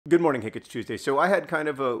Good morning, Hank. It's Tuesday. So I had kind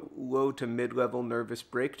of a low to mid-level nervous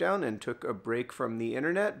breakdown and took a break from the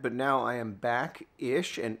internet, but now I am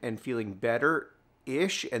back-ish and feeling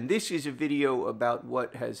better-ish. And this is a video about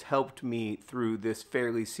what has helped me through this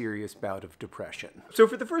fairly serious bout of depression. So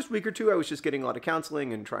for the first week or two, I was just getting a lot of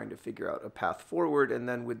counseling and trying to figure out a path forward. And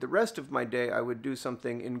then with the rest of my day, I would do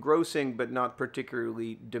something engrossing, but not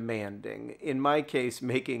particularly demanding. In my case,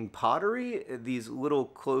 making pottery, these little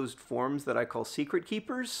closed forms that I call secret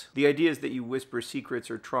keepers. The idea is that you whisper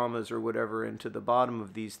secrets or traumas or whatever into the bottom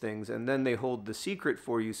of these things, and then they hold the secret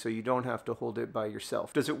for you so you don't have to hold it by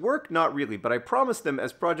yourself. Does it work? Not really, but I promised them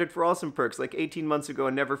as Project for Awesome Perks like 18 months ago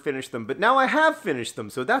and never finished them, but now I have finished them,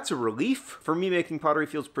 so that's a relief. For me, making pottery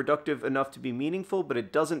feels productive enough to be meaningful, but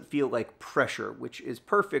it doesn't feel like pressure, which is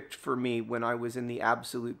perfect for me when I was in the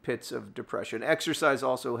absolute pits of depression. Exercise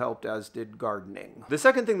also helped, as did gardening. The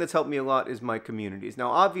second thing that's helped me a lot is my communities.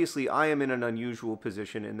 Now, obviously, I am in an unusual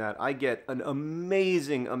position in that I get an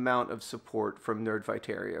amazing amount of support from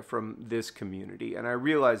Nerdfighteria, from this community, and I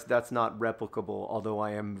realize that's not replicable, although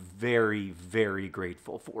I am very, very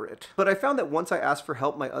grateful for it. But I found that once I asked for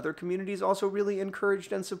help, my other communities also really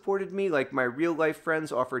encouraged and supported me. Like, my real-life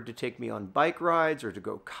friends offered to take me on bike rides or to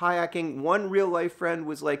go kayaking. One real-life friend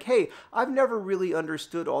was like, "Hey, I've never really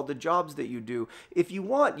understood all the jobs that you do. If you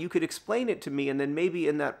want, you could explain it to me, and then maybe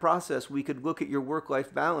in that process we could look at your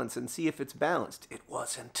work-life balance and see if it's balanced." It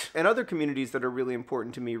wasn't. And other communities that are really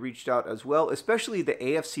important to me reached out as well, especially the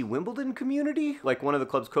AFC Wimbledon community. Like, one of the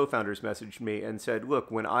club's co-founders messaged me and said, "Look,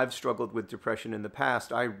 when I've struggled with depression in the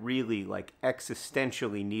past, I really,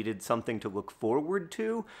 existentially needed something to look forward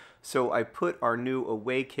to. So I put our new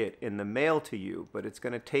away kit in the mail to you, but it's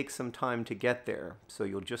going to take some time to get there, so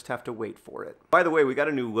you'll just have to wait for it." By the way, we got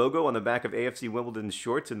a new logo on the back of AFC Wimbledon's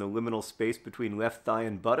shorts in the liminal space between left thigh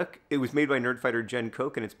and buttock. It was made by Nerdfighter Jen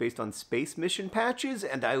Koch, and it's based on space mission patches,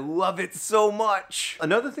 and I love it so much!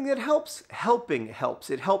 Another thing that helps? Helping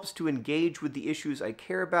helps. It helps to engage with the issues I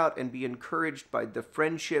care about and be encouraged by the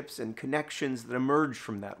friendships and connections that emerge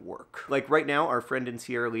from that work. Like right now, our friend in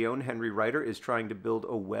Sierra Leone, Henry Ryder, is trying to build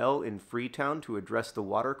a well in Freetown to address the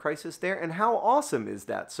water crisis there, and how awesome is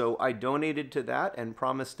that? So I donated to that and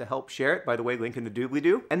promised to help share it. By the way, link in the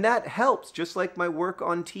doobly-doo. And that helps, just like my work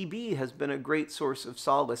on TB has been a great source of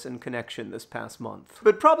solace and connection this past month.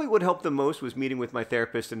 But probably what helped the most was meeting with my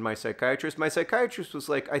therapist and my psychiatrist. My psychiatrist was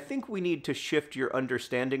like, "I think we need to shift your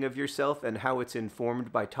understanding of yourself and how it's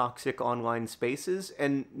informed by toxic online spaces."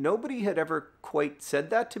 And nobody had ever quite said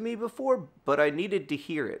that to me before, but I needed to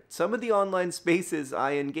hear it. Some of the online spaces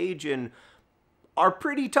I engage in are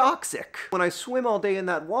pretty toxic. When I swim all day in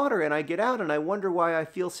that water and I get out and I wonder why I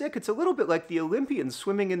feel sick, it's a little bit like the Olympians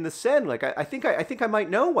swimming in the Seine. Like, I think I might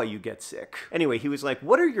know why you get sick. Anyway, he was like,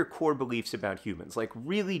 "What are your core beliefs about humans? Like,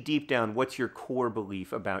 really deep down, what's your core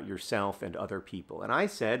belief about yourself and other people?" And I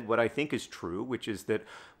said what I think is true, which is that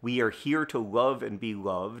we are here to love and be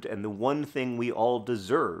loved, and the one thing we all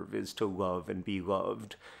deserve is to love and be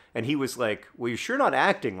loved. And he was like, "Well, you're sure not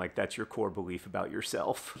acting like that's your core belief about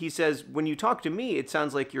yourself." He says, "When you talk to me, it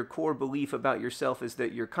sounds like your core belief about yourself is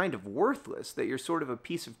that you're kind of worthless, that you're sort of a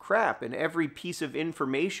piece of crap, and every piece of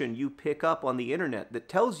information you pick up on the internet that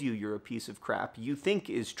tells you you're a piece of crap, you think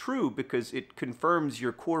is true because it confirms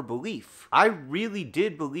your core belief." I really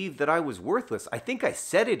did believe that I was worthless. I think I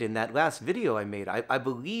said it in that last video I made. I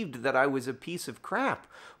believed that I was a piece of crap,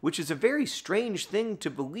 which is a very strange thing to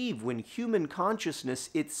believe when human consciousness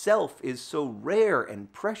itself is so rare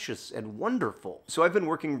and precious and wonderful. So I've been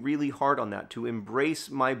working really hard on that, to embrace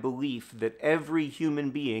my belief that every human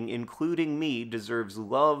being, including me, deserves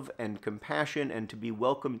love and compassion and to be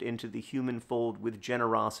welcomed into the human fold with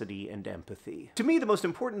generosity and empathy. To me, the most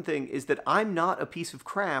important thing is that I'm not a piece of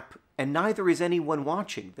crap, and neither is anyone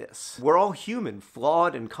watching this. We're all human,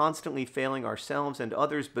 flawed and constantly failing ourselves and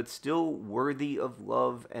others, but still worthy of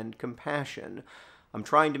love and compassion. I'm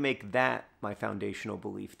trying to make that my foundational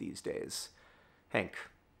belief these days. Hank,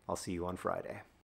 I'll see you on Friday.